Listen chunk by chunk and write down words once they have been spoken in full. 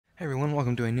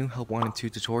welcome to a new Help Wanted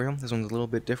 2 tutorial. This one's a little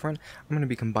bit different. I'm going to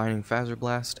be combining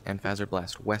Fazerblast and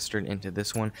Fazerblast Western into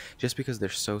this one, just because they're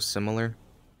so similar.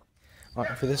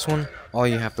 For this one, all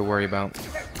you have to worry about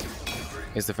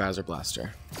is the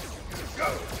Fazerblaster.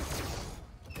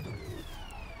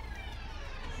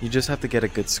 You just have to get a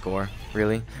good score,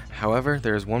 really. However,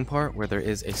 there is one part where there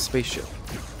is a spaceship.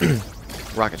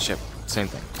 Rocket ship, same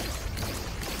thing.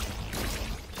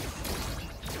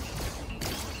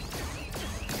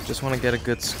 Just want to get a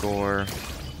good score.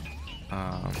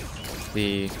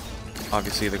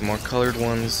 Obviously the more colored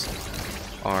ones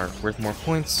are worth more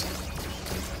points.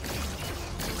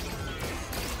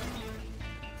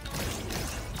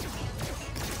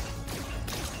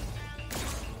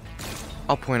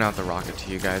 I'll point out the rocket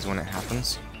to you guys when it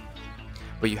happens.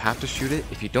 But you have to shoot it.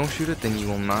 If you don't shoot it, then you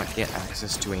will not get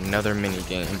access to another mini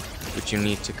game, which you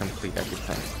need to complete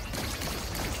everything.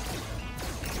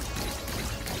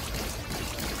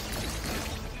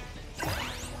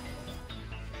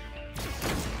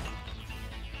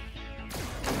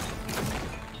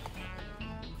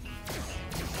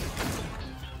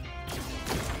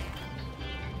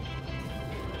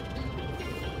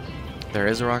 There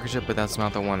is a rocket ship, but that's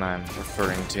not the one I'm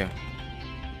referring to.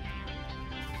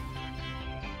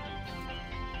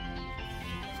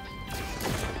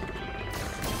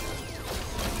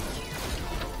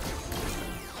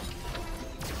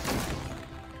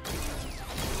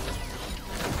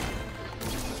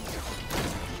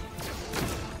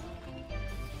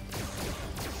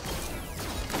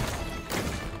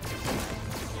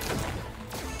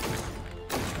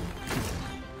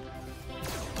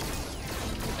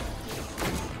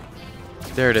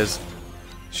 There it is.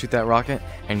 Shoot that rocket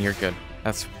and you're good.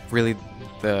 That's really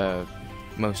the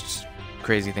most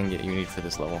crazy thing that you need for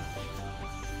this level.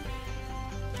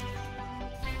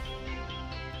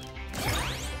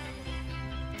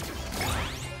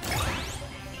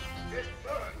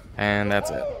 And that's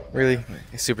it. Really,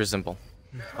 it's super simple.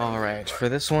 Alright, for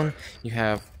this one, you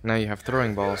have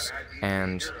throwing balls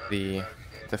and the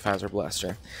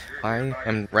Fazerblaster. I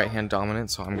am right-hand dominant,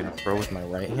 so I'm gonna throw with my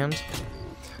right hand.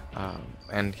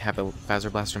 And have a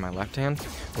Fazerblaster in my left hand,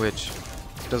 which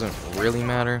doesn't really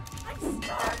matter.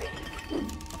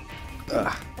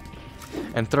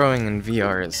 And throwing in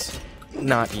VR is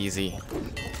not easy.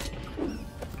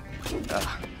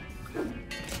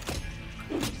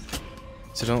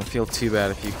 So don't feel too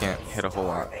bad if you can't hit a whole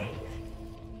lot.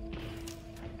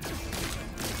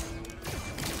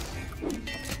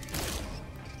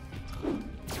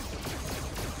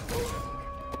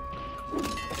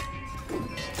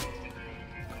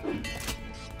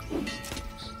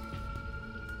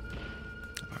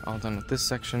 All done with this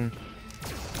section.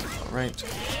 Alright.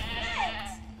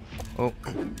 Oh.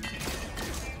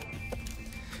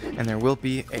 And there will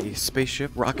be a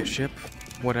spaceship, rocket ship,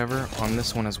 whatever, on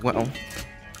this one as well.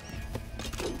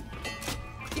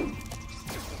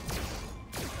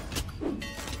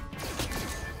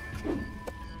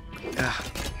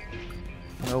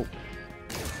 Nope.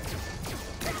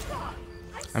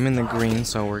 I'm in the green,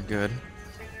 so we're good.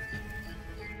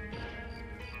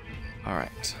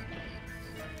 Alright.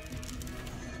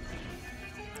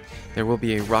 There will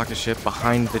be a rocket ship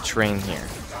behind the train here.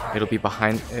 It'll be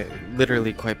behind,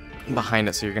 literally quite behind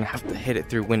it, so you're gonna have to hit it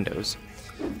through windows.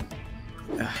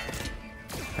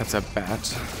 That's a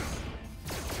bat.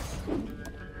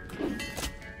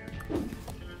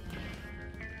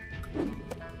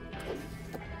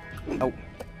 Oh,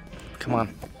 come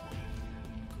on.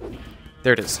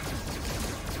 There it is.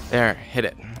 There, hit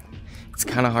it. It's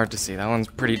kind of hard to see. That one's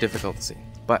pretty difficult to see,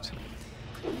 but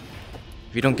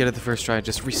if you don't get it the first try,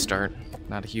 just restart.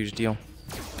 Not a huge deal.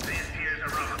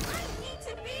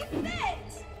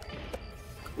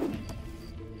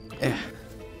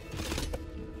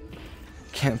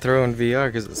 Can't throw in VR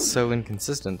because it's so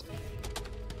inconsistent.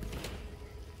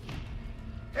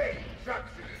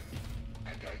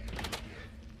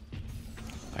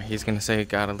 He's gonna say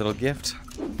got a little gift.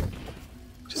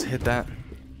 Just hit that.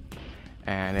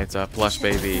 And it's a Plush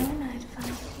Baby.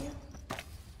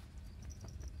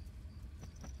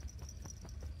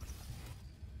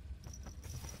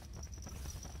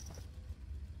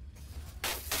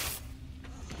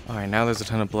 Alright, now there's a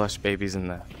ton of Plush Babies in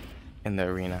the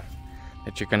arena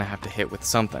that you're gonna have to hit with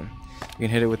something. You can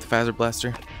hit it with the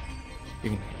Fazerblaster.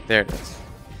 There it is.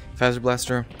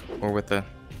 Fazerblaster or with the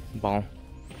ball.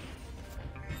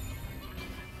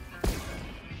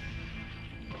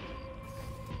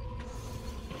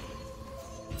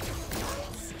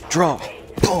 Draw.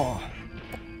 Oh.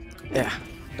 Yeah.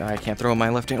 I can't throw my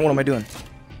left hand. What am I doing?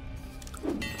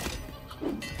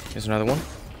 Here's another one.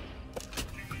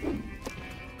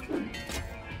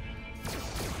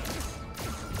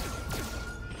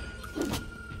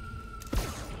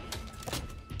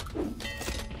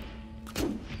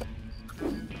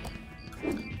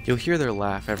 You'll hear their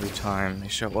laugh every time they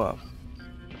show up.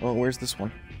 Oh, where's this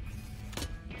one?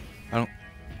 I don't...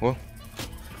 Whoa.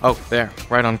 Oh, there.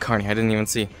 Right on Carney. I didn't even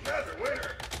see.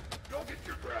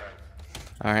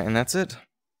 Alright, and that's it.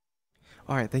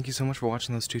 Alright, thank you so much for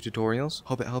watching those 2 tutorials.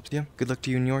 Hope it helped you. Good luck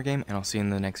to you in your game, and I'll see you in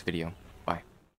the next video.